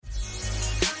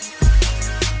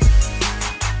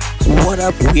What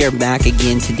up? We are back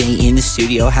again today in the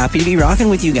studio. Happy to be rocking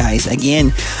with you guys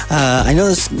again. I know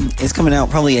this is coming out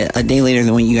probably a day later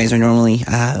than what you guys are normally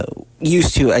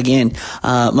used to. Again,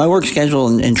 my work schedule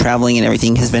and traveling and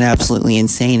everything has been absolutely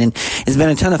insane, and it's been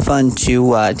a ton of fun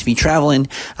to be traveling,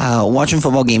 watching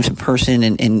football games in person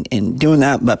and doing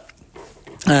that, but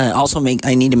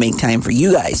I need to make time for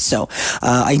you guys. So,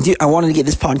 I wanted to get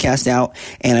this podcast out,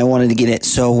 and I wanted to get it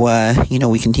so,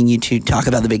 we continue to talk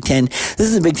about the Big Ten. This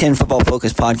is the Big Ten Football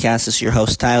Focus Podcast. This is your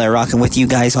host, Tyler, rocking with you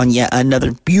guys on yet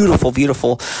another beautiful,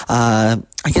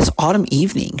 autumn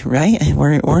evening, right?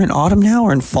 We're in autumn now,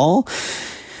 we're in fall.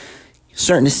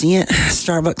 Starting to see it.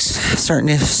 Starbucks starting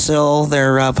to sell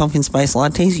their pumpkin spice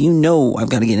lattes. You know I've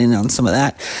got to get in on some of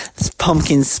that. It's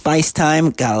pumpkin spice time.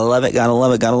 Gotta love it.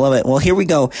 Well, here we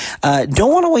go.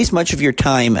 Don't want to waste much of your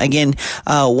time. Again,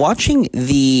 watching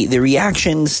the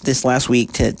reactions this last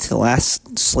week to the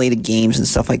last slate of games and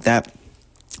stuff like that.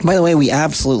 By the way, we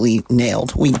absolutely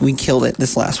nailed. We killed it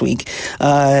this last week.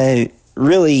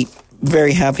 Really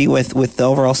very happy with the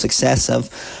overall success of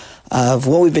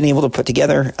what we've been able to put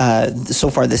together so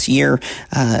far this year,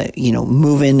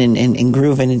 moving and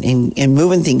grooving and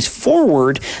moving things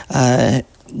forward, following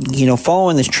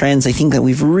the trends. I think that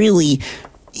we've really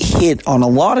hit on a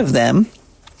lot of them.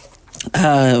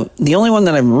 The only one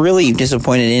that I'm really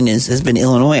disappointed in has been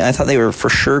Illinois. I thought they were for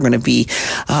sure going to be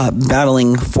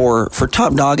battling for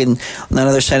top dog on that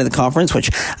other side of the conference, which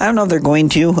I don't know if they're going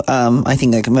to. I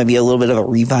think that might be a little bit of a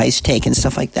revised take and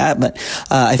stuff like that, but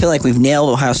I feel like we've nailed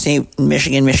Ohio State,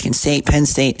 Michigan State, Penn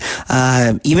State,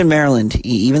 even Maryland.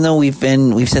 Even though we've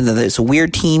said that it's a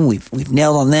weird team, we've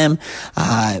nailed on them.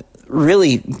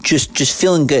 Really just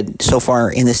feeling good so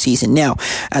far in the season. Now,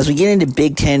 as we get into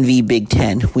Big Ten v. Big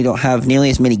Ten, we don't have nearly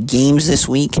as many games this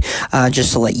week,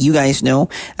 just to let you guys know.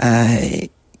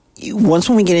 Once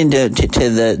when we get into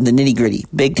the nitty gritty,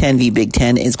 Big Ten v. Big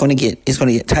Ten is going to get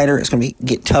tighter. It's going to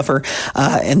get tougher,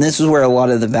 and this is where a lot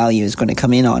of the value is going to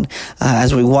come in on.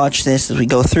 As we watch this, as we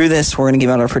go through this, we're going to give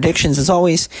out our predictions as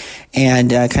always,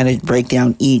 and kind of break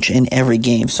down each and every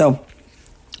game. So,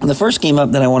 the first game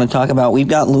up that I want to talk about, we've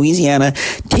got Louisiana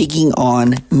taking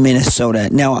on Minnesota.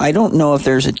 Now, I don't know if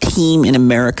there's a team in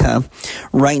America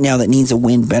right now that needs a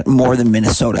win more than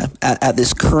Minnesota at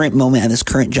this current moment, at this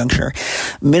current juncture.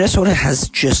 Minnesota has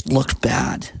just looked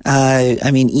bad.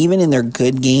 Even in their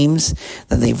good games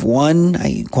that they've won,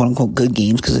 quote unquote good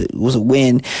games because it was a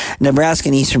win, Nebraska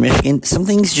and Eastern Michigan,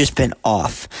 something's just been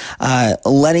off.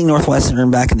 Letting Northwestern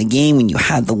back in the game when you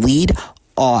had the lead,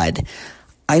 odd.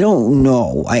 I don't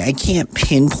know. I can't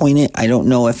pinpoint it. I don't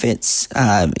know if it's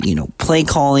play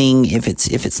calling, if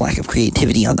it's lack of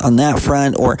creativity on that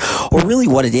front, or really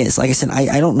what it is. Like I said,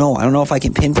 I don't know. I don't know if I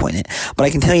can pinpoint it, but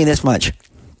I can tell you this much.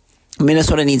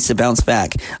 Minnesota needs to bounce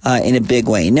back in a big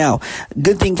way. Now,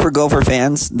 good thing for Gopher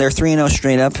fans, they're 3-0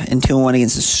 straight up and 2-1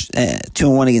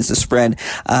 against the spread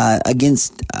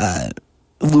against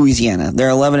Louisiana. They're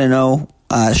 11-0.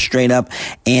 Straight up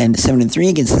and 7-3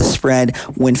 against the spread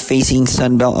when facing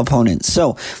Sun Belt opponents.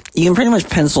 So you can pretty much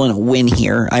pencil in a win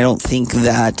here. I don't think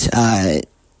that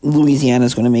Louisiana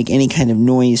is going to make any kind of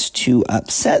noise to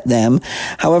upset them.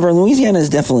 However, Louisiana is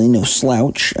definitely no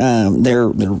slouch.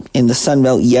 They're in the Sun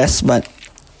Belt, yes, but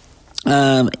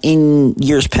in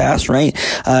years past, right?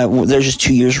 They're just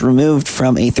 2 years removed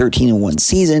from a 13-1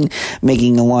 season,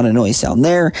 making a lot of noise down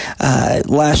there.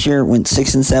 Last year went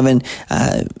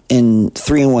 6-7, in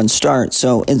 3-1 start.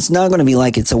 So it's not going to be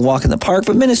like it's a walk in the park,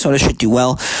 but Minnesota should do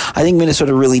well. I think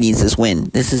Minnesota really needs this win.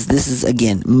 This is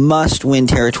again, must win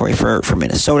territory for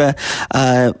Minnesota.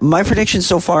 My prediction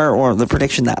so far, or the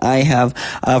prediction that I have,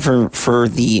 for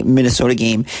the Minnesota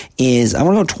game is I'm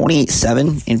going to go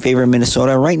 28-7 in favor of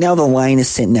Minnesota. Right now, the line is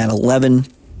sitting at 11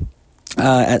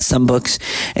 at some books,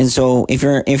 and so if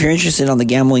you're interested on the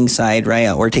gambling side,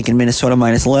 right, we're taking Minnesota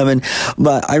minus 11.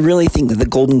 But I really think that the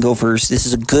Golden Gophers, this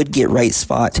is a good get right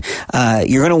spot.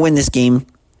 You're going to win this game.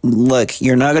 Look,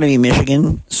 you're not going to be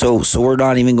Michigan, so we're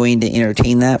not even going to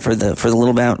entertain that for the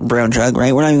little brown jug,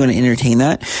 right? We're not even going to entertain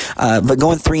that. But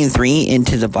going 3-3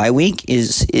 into the bye week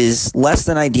is less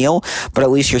than ideal, but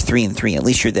at least you're 3-3. At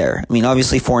least you're there. I mean,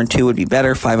 obviously 4-2 would be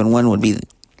better. 5-1 would be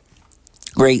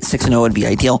great. 6-0 would be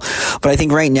ideal. But I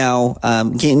think right now,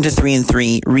 getting to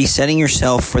 3-3, resetting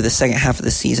yourself for the second half of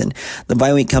the season. The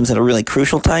bye week comes at a really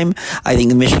crucial time. I think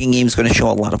the Michigan game is going to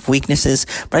show a lot of weaknesses,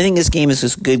 but I think this game is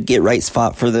just a good get right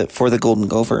spot for the Golden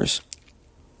Gophers.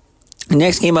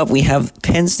 Next game up, we have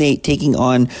Penn State taking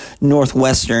on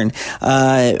Northwestern.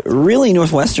 Really,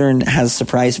 Northwestern has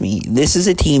surprised me. This is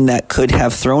a team that could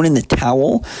have thrown in the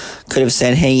towel, could have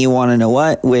said, hey, you want to know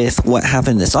what? With what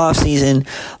happened this offseason,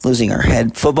 losing our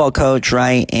head football coach,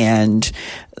 right, and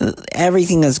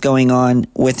everything that's going on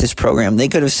with this program, they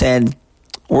could have said,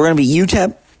 we're going to beat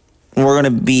UTEP, we're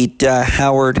going to beat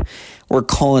Howard, we're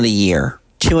calling it a year.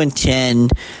 2-10,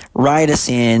 ride us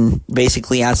in,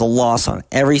 basically as a loss on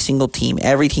every single team.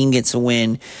 Every team gets a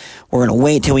win. We're going to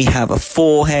wait till we have a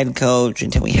full head coach,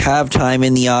 until we have time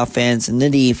in the offense and the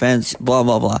defense, blah,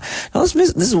 blah, blah. Now, this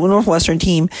is a Northwestern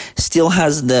team still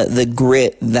has the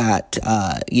grit that,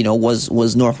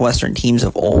 was Northwestern teams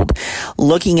of old.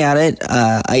 Looking at it,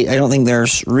 I don't think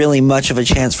there's really much of a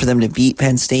chance for them to beat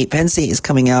Penn State. Penn State is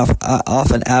coming off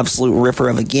an absolute ripper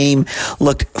of a game.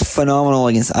 Looked phenomenal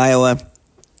against Iowa.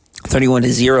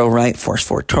 31-0, right? Forced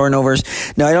 4 turnovers.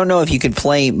 Now, I don't know if you could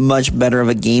play much better of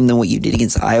a game than what you did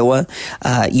against Iowa.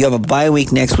 You have a bye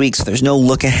week next week, so there's no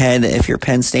look ahead if you're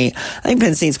Penn State. I think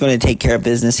Penn State's going to take care of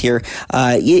business here.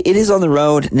 It is on the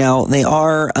road. Now, they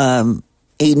are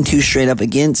 8-2 straight up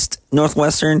against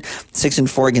Northwestern,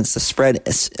 6-4 against the spread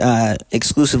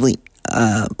exclusively.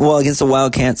 Against the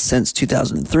Wildcats since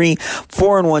 2003,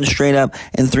 4-1 straight up,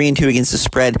 and 3-2 against the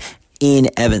spread in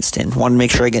Evanston. Want to make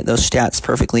sure I get those stats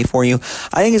perfectly for you.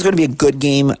 I think it's going to be a good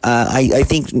game. I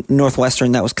think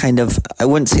Northwestern, that was kind of, I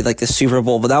wouldn't say like the Super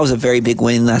Bowl, but that was a very big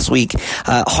win last week.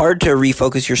 Hard to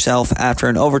refocus yourself after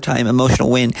an overtime emotional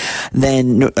win.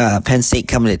 Then Penn State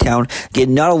coming to town.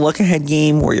 Again, not a look-ahead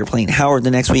game where you're playing Howard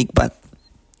the next week, but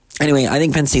anyway, I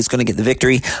think Penn State's going to get the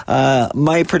victory.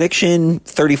 My prediction,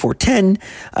 34-10.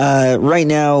 Right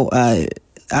now,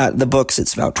 at the books,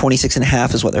 it's about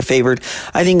 26.5 is what they're favored.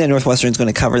 I think that Northwestern's going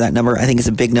to cover that number. I think it's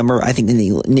a big number. I think the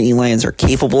Nittany Lions are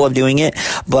capable of doing it,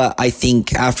 but I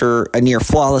think after a near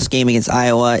flawless game against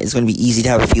Iowa, it's going to be easy to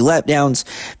have a few letdowns.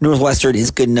 Northwestern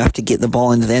is good enough to get the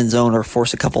ball into the end zone or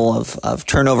force a couple of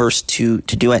turnovers to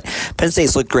do it. Penn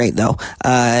State's looked great though,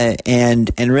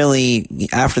 and really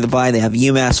after the bye they have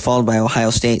UMass followed by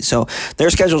Ohio State, so their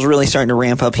schedule's really starting to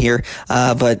ramp up here.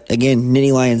 But again,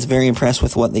 Nittany Lions very impressed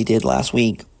with what they did last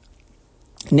week.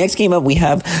 Next game up, we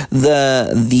have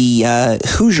the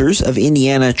Hoosiers of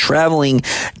Indiana traveling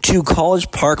to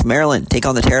College Park, Maryland, take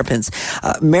on the Terrapins.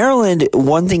 Maryland,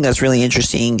 one thing that's really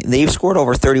interesting, they've scored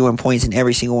over 31 points in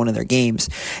every single one of their games.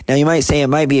 Now, you might say it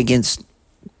might be against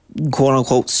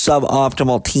quote-unquote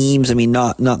suboptimal teams. I mean,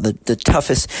 not the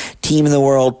toughest team in the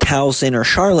world, Towson or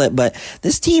Charlotte, but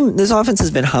this offense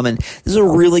has been humming. This is a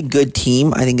really good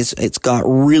team. I think it's got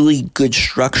really good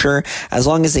structure. As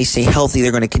long as they stay healthy,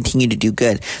 they're going to continue to do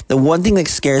good. The one thing that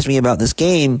scares me about this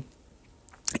game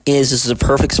is this is a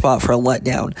perfect spot for a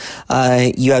letdown.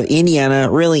 You have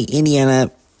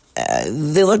Indiana,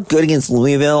 they looked good against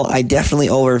Louisville. I definitely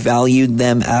overvalued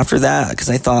them after that because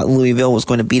I thought Louisville was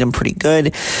going to beat them pretty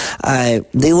good.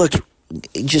 They looked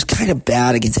just kind of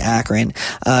bad against Akron.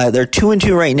 They're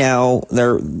 2-2 right now.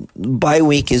 Their bye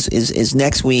week is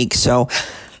next week, so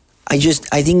I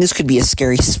think this could be a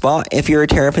scary spot if you're a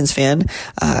Terrapins fan.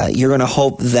 You're going to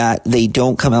hope that they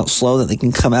don't come out slow, that they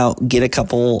can come out, get a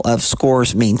couple of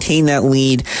scores, maintain that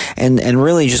lead, and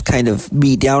really just kind of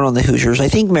beat down on the Hoosiers. I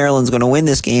think Maryland's going to win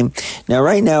this game. Now,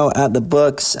 right now at the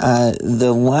books,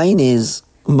 the line is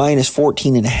minus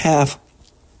 14.5.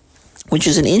 Which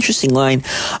is an interesting line.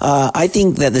 I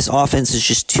think that this offense is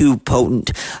just too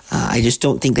potent. I just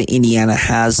don't think that Indiana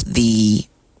has the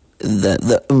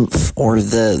oomph or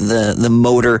the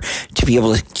motor to be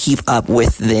able to keep up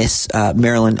with this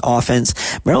Maryland offense.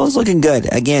 Maryland's looking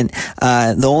good. Again,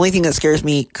 the only thing that scares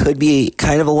me could be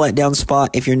kind of a letdown spot.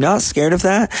 If you're not scared of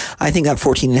that, I think that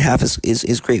 14.5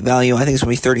 is great value. I think it's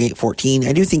going to be 38-14.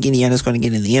 I do think Indiana's going to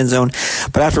get in the end zone,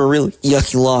 but after a really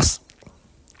yucky loss,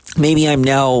 maybe I'm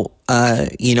now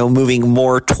moving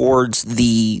more towards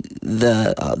the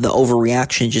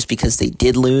overreaction just because they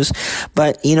did lose.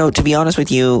 But, to be honest with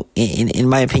you, in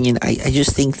my opinion, I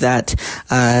just think that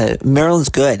Maryland's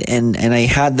good, and I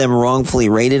had them wrongfully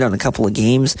rated on a couple of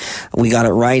games. We got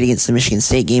it right against the Michigan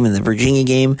State game and the Virginia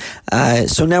game.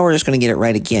 So now we're just going to get it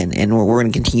right again, and we're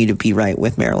going to continue to be right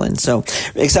with Maryland. So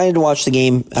excited to watch the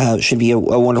game. Should be a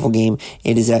wonderful game.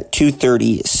 It is at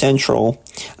 2:30 Central.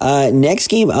 Next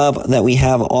game up that we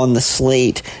have on the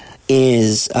slate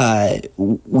is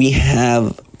we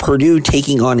have Purdue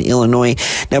taking on Illinois.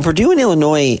 Now, Purdue and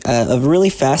Illinois, a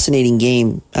really fascinating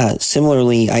game.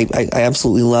 Similarly, I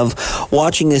absolutely love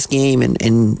watching this game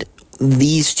and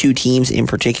these two teams in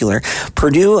particular.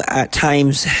 Purdue at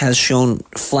times has shown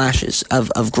flashes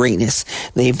of greatness.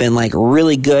 They've been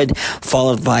really good,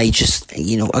 followed by just,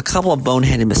 a couple of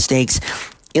boneheaded mistakes.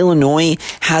 Illinois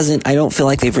I don't feel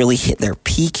like they've really hit their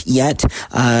peak yet.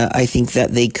 I think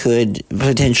that they could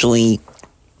potentially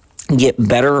get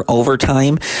better over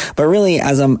time. But really,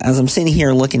 as I'm sitting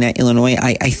here looking at Illinois,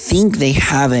 I think they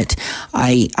have it.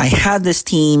 I had this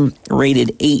team rated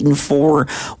 8-4.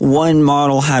 One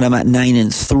model had them at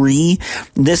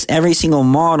 9-3. Every single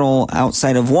model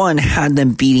outside of one had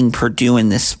them beating Purdue in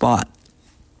this spot.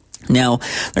 Now,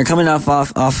 they're coming off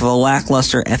of a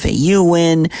lackluster FAU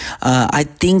win. I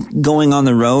think going on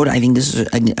the road, I think this is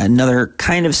another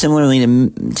kind of similarly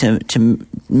to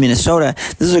Minnesota.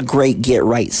 This is a great get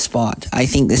right spot. I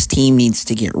think this team needs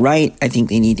to get right. I think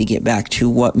they need to get back to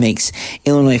what makes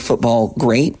Illinois football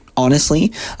great.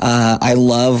 Honestly, I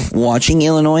love watching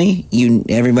Illinois.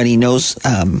 Everybody knows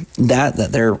that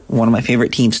they're one of my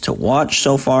favorite teams to watch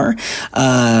so far.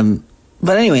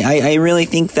 But anyway, I really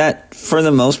think that for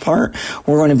the most part,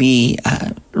 we're going to be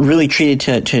really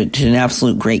treated to an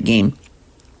absolute great game.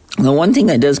 The one thing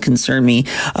that does concern me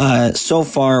so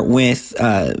far with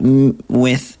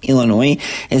Illinois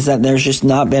is that there's just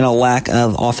not been a lack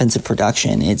of offensive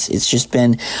production. It's just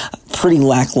been pretty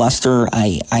lackluster.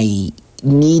 I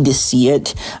need to see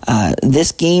it.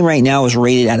 This game right now is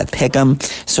rated at a pick'em.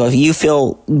 So if you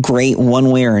feel great one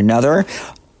way or another,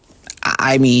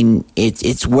 I mean,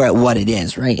 it's what it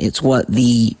is, right? It's what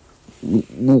we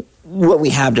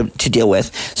have to deal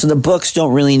with. So the books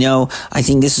don't really know. I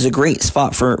think this is a great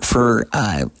spot for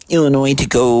Illinois to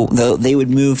go. They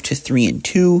would move to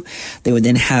 3-2. They would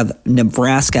then have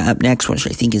Nebraska up next, which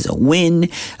I think is a win.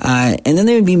 And then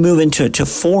they would be moving to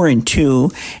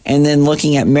 4-2. And then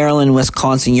looking at Maryland,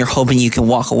 Wisconsin, you're hoping you can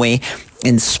walk away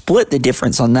and split the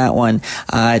difference on that one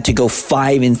to go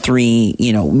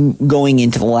 5-3, going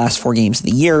into the last 4 games of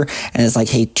the year. And it's like,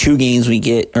 hey, 1 game we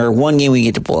get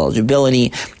to bowl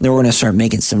eligibility. Then we're going to start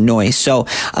making some noise. So,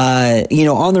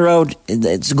 on the road,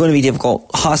 it's going to be difficult.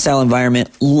 Hostile environment.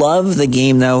 Love the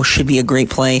game, though. Should be a great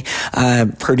play.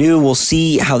 Purdue, we'll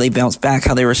see how they bounce back,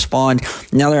 how they respond.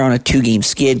 Now they're on a 2-game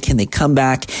skid. Can they come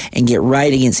back and get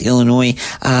right against Illinois?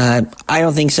 I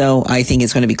don't think so. I think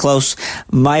it's going to be close.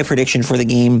 My prediction for the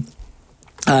game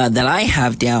that I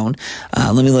have down,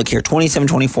 let me look here,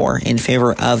 27-24 in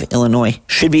favor of Illinois.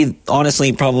 Should be,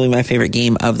 honestly, probably my favorite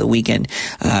game of the weekend.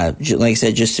 Like I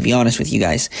said, just to be honest with you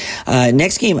guys.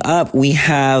 Next game up, we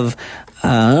have,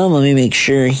 let me make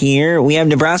sure here, we have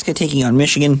Nebraska taking on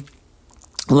Michigan.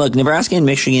 Look, Nebraska and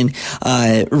Michigan,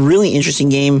 really interesting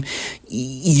game.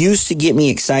 Used to get me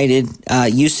excited,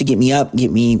 used to get me up,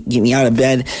 get me out of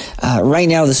bed. Right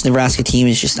now, this Nebraska team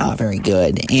is just not very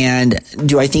good. And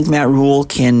do I think Matt Rule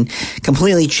can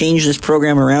completely change this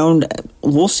program around?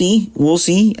 We'll see.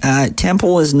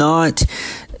 Temple is not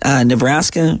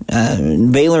Nebraska.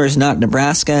 Baylor is not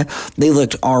Nebraska. They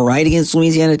looked all right against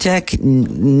Louisiana Tech.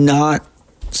 Not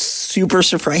super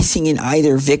surprising in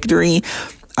either victory.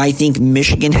 I think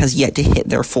Michigan has yet to hit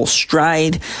their full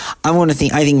stride. I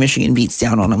think Michigan beats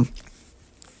down on them.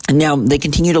 Now, they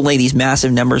continue to lay these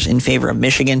massive numbers in favor of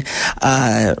Michigan.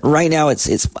 Right now,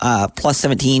 it's plus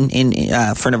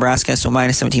 17 for Nebraska, so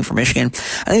minus 17 for Michigan.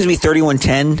 I think it's going to be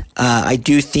 31-10. I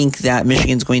do think that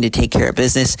Michigan's going to take care of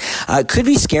business. Could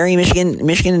be scary. Michigan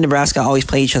and Nebraska always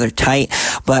play each other tight.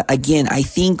 But again, I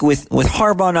think with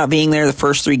Harbaugh not being there the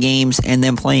first 3 games and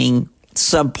then playing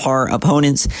subpar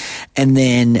opponents, and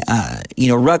then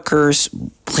Rutgers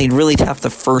played really tough the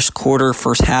first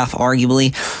half,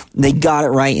 arguably. They got it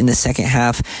right in the second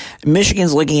half.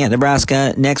 Michigan's looking at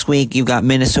Nebraska. Next week, you've got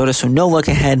Minnesota, so no look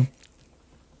ahead.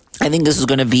 I think this is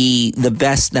going to be the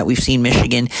best that we've seen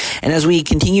Michigan. And as we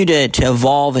continue to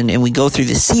evolve and we go through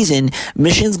the season,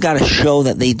 Michigan's got to show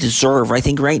that they deserve. I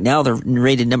think right now they're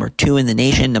rated number 2 in the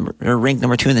nation, ranked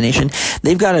number 2 in the nation.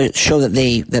 They've got to show that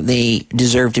they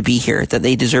deserve to be here, that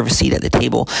they deserve a seat at the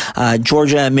table.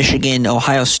 Georgia, Michigan,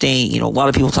 Ohio State, a lot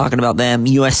of people talking about them,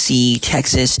 USC,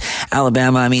 Texas,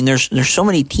 Alabama. I mean, there's so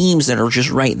many teams that are just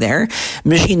right there.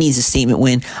 Michigan needs a statement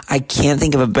win. I can't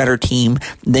think of a better team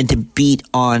than to beat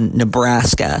on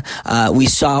Nebraska. We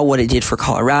saw what it did for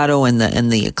Colorado and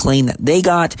the acclaim that they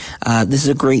got. This is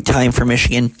a great time for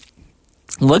Michigan.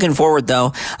 Looking forward,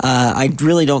 though, I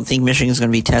really don't think Michigan is going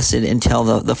to be tested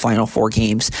until the final 4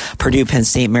 games. Purdue, Penn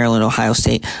State, Maryland, Ohio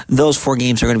State. Those 4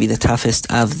 games are going to be the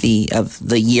toughest of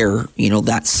the year.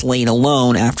 That slate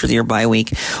alone after their bye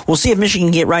week. We'll see if Michigan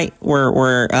can get right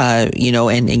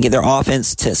and get their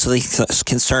offense so they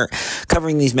can start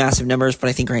covering these massive numbers. But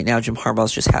I think right now Jim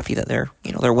Harbaugh's just happy that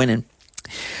they're winning.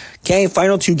 Okay,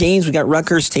 final two games. We got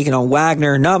Rutgers taking on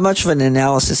Wagner. Not much of an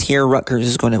analysis here. Rutgers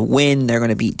is going to win. They're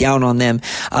going to beat down on them.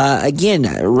 Again,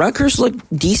 Rutgers look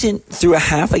decent through a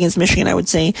half against Michigan, I would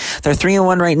say. They're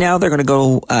 3-1 right now. They're going to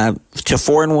go to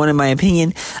 4-1 in my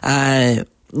opinion.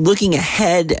 Looking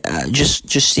ahead, just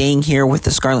staying here with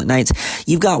the Scarlet Knights,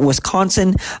 you've got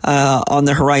Wisconsin on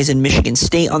the horizon, Michigan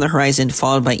State on the horizon,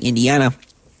 followed by Indiana.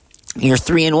 You're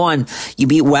 3-1. You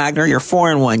beat Wagner. You're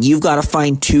 4-1. You've got to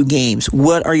find two games.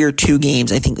 What are your two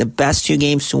games? I think the best two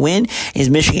games to win is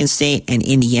Michigan State and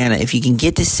Indiana. If you can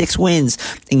get to 6 wins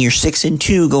and you're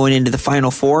 6-2 going into the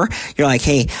Final Four, you're like,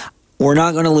 hey, we're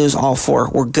not going to lose all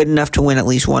 4. We're good enough to win at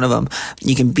least one of them.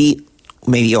 You can beat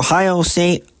maybe Ohio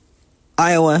State,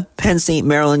 Iowa, Penn State,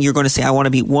 Maryland. You're going to say, I want to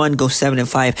beat 1, go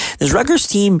 7-5. This Rutgers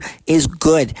team is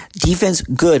good. Defense,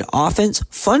 good. Offense,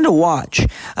 fun to watch.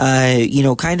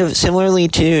 Kind of similarly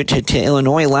to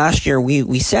Illinois last year,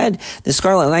 we said the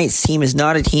Scarlet Knights team is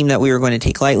not a team that we were going to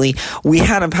take lightly. We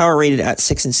had them power rated at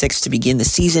 6-6 to begin the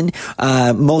season.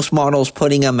 Most models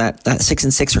putting them at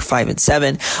 6-6 or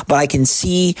 5-7. But I can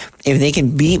see if they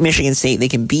can beat Michigan State, they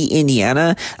can beat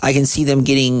Indiana. I can see them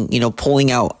getting, pulling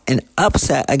out an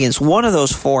upset against one of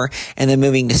those 4 and then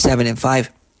moving to 7-5,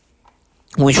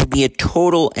 which would be a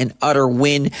total and utter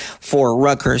win for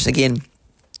Rutgers. Again,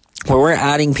 where we're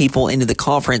adding people into the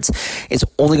conference, it's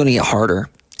only going to get harder.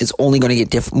 It's only going to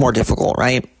get more difficult,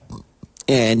 right?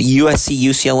 And USC,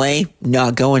 UCLA,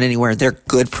 not going anywhere. They're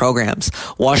good programs.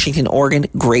 Washington, Oregon,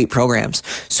 great programs.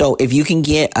 So if you can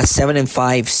get a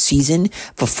 7-5 season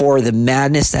before the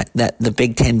madness that the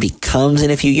Big Ten becomes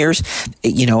in a few years,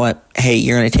 you know what? Hey,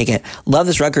 you're going to take it. Love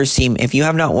this Rutgers team. If you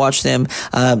have not watched them,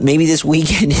 maybe this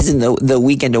weekend isn't the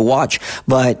weekend to watch,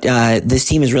 but this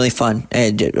team is really fun.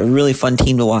 A really fun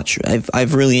team to watch.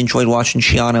 I've really enjoyed watching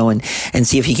Schiano and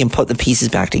see if he can put the pieces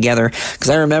back together. Because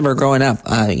I remember growing up,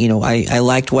 I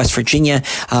liked West Virginia.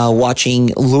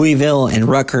 Watching Louisville and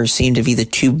Rutgers seemed to be the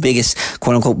two biggest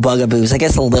quote-unquote bugaboos. I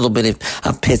guess a little bit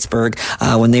of Pittsburgh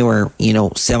when they were,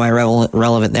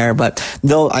 semi-relevant there. But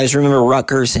though I just remember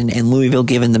Rutgers and Louisville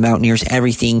giving the Mountaineers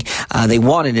everything they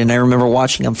wanted. And I remember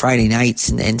watching them Friday nights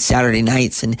and Saturday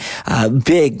nights and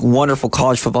big, wonderful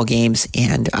college football games.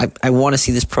 And I want to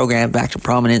see this program back to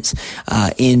prominence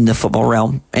in the football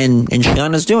realm. And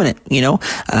Schiano's doing it,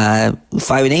 5-8,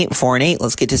 4-8.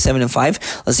 Let's get to 7-5.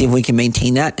 Let's see if we can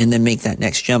maintain that and then make that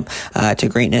next jump to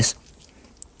greatness.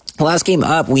 Last game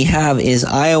up we have is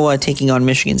Iowa taking on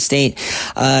Michigan State.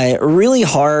 Really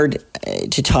hard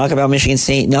to talk about Michigan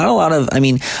State. Not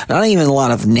even a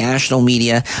lot of national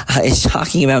media is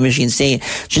talking about Michigan State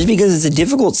just because it's a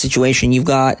difficult situation. You've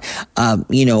got,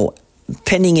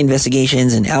 pending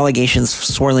investigations and allegations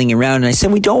swirling around. And I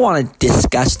said, we don't want to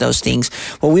discuss those things.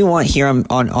 What we want here on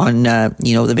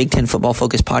the Big Ten Football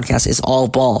Focus podcast is all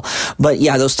ball. But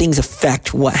yeah, those things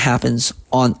affect what happens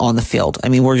on the field. I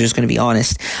mean, we're just going to be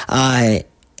honest.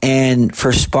 And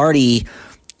for Sparty,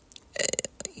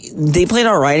 they played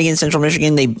all right against Central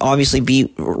Michigan. They obviously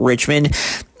beat Richmond.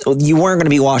 You weren't going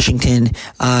to beat Washington,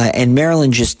 and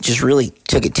Maryland just really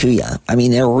took it to you. I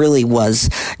mean, there really was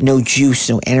no juice,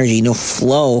 no energy, no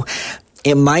flow.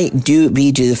 It might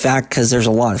be due to the fact because there's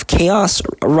a lot of chaos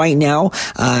right now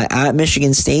at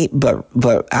Michigan State, but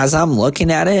as I'm looking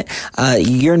at it,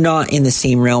 you're not in the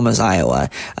same realm as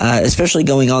Iowa, especially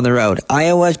going on the road.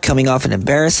 Iowa coming off an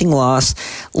embarrassing loss.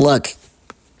 Look,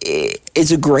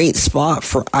 it's a great spot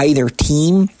for either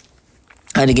team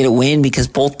to get a win because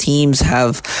both teams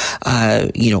have,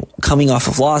 coming off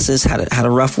of losses, had a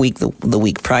rough week the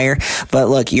week prior. But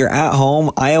look, you're at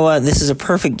home. Iowa, this is a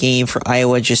perfect game for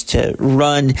Iowa just to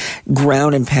run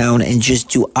ground and pound and just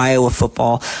do Iowa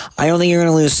football. I don't think you're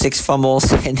going to lose 6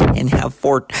 fumbles and have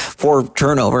four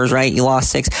turnovers, right? You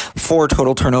lost 4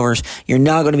 total turnovers. You're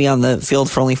not going to be on the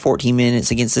field for only 14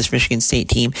 minutes against this Michigan State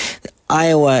team.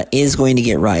 Iowa is going to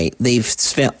get right. They've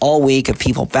spent all week of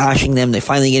people bashing them. They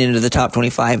finally get into the top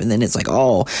 25, and then it's like,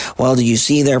 oh, well, did you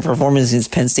see their performance against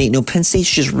Penn State? No, Penn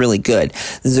State's just really good.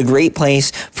 This is a great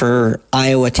place for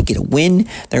Iowa to get a win.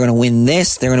 They're going to win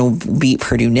this. They're going to beat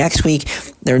Purdue next week.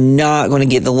 They're not going to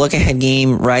get the look-ahead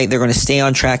game right. They're going to stay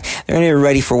on track. They're going to be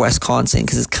ready for Wisconsin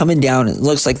because it's coming down. It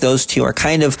looks like those two are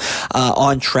kind of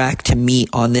on track to meet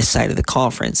on this side of the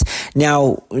conference.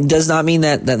 Now, it does not mean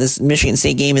that this Michigan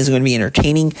State game is going to be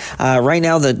entertaining. Right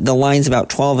now, the line's about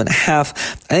 12.5. I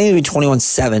think it'll be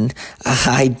 21-7.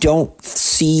 I don't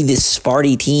see this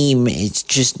Sparty team. It's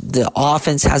just the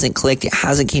offense hasn't clicked. It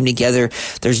hasn't came together.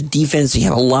 There's defense. You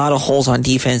have a lot of holes on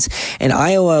defense. And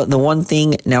Iowa, the one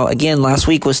thing, now again, last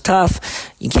week was tough.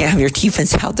 You can't have your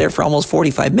defense out there for almost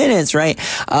 45 minutes, right?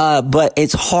 But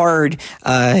it's hard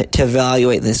to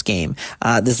evaluate this game,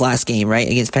 this last game, right,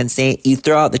 against Penn State. You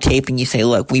throw out the tape and you say,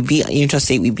 look, we beat Utah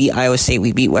State, we beat Iowa State,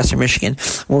 we beat Western Michigan.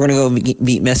 We're going to go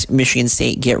beat Michigan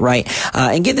State, get right,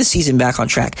 and get the season back on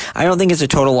track. I don't think it's a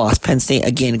total loss. Penn State,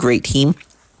 again, great team.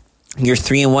 You're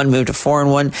 3-1, move to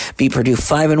 4-1, beat Purdue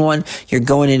 5-1. You're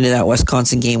going into that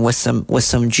Wisconsin game with some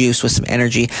juice, with some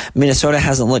energy. Minnesota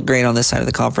hasn't looked great on this side of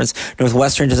the conference.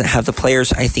 Northwestern doesn't have the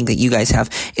players I think that you guys have.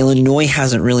 Illinois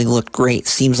hasn't really looked great.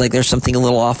 Seems like there's something a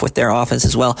little off with their offense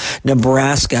as well.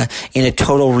 Nebraska in a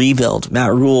total rebuild.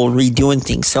 Matt Rule redoing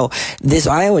things. So this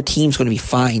Iowa team's going to be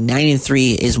fine.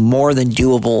 9-3 is more than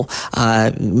doable.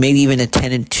 Maybe even a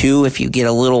 10-2 if you get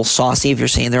a little saucy. If you're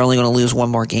saying they're only going to lose one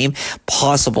more game,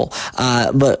 possible.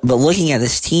 But looking at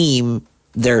this team,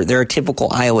 they're a typical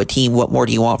Iowa team. What more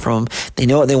do you want from them? They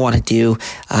know what they want to do.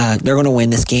 They're going to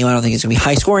win this game. I don't think it's going to be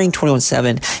high scoring,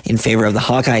 21-7 in favor of the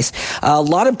Hawkeyes. A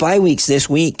lot of bye weeks this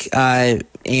week,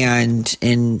 and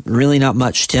really not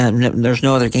much there's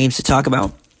no other games to talk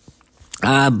about.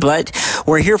 But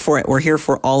we're here for it. We're here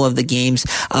for all of the games.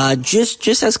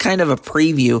 Just as kind of a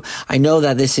preview, I know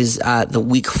that this is, the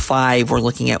week 5. We're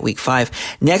looking at week 5.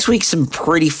 Next week, some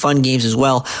pretty fun games as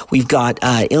well. We've got,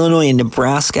 Illinois and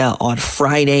Nebraska on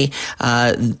Friday,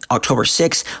 October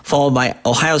 6th, followed by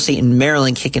Ohio State and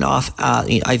Maryland kicking off.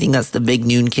 I think that's the big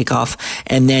noon kickoff.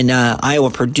 And then, Iowa,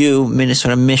 Purdue,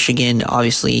 Minnesota, Michigan,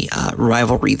 obviously,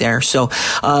 rivalry there. So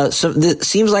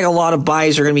seems like a lot of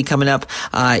buys are going to be coming up,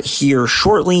 here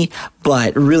shortly,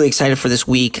 but really excited for this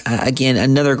week. Again,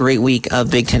 another great week of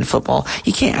Big Ten football.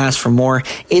 You can't ask for more.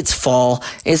 It's fall.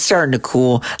 It's starting to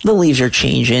cool. The leaves are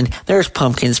changing. There's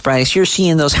pumpkin spice. You're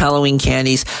seeing those Halloween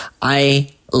candies.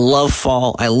 I love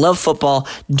fall. I love football.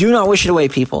 Do not wish it away,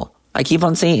 people. I keep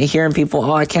on hearing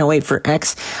people, I can't wait for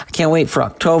X. I can't wait for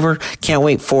October. Can't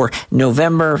wait for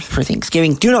November, for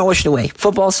Thanksgiving. Do not wish it away.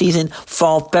 Football season,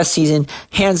 fall, best season,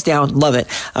 hands down. Love it.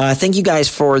 Thank you guys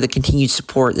for the continued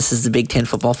support. This is the Big Ten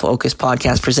Football Focus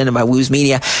podcast presented by Woos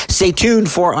Media. Stay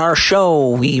tuned for our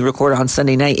show. We record on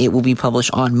Sunday night. It will be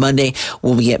published on Monday.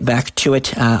 We'll get back to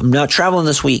it. I'm not traveling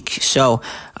this week, so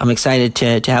I'm excited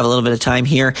to have a little bit of time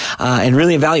here, and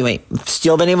really evaluate.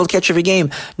 Still been able to catch every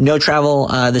game. No travel,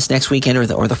 this next weekend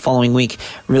or the following week.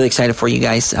 Really excited for you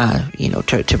guys,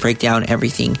 to break down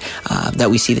everything, that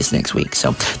we see this next week.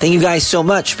 So thank you guys so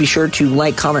much. Be sure to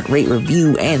like, comment, rate,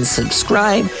 review, and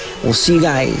subscribe. We'll see you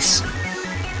guys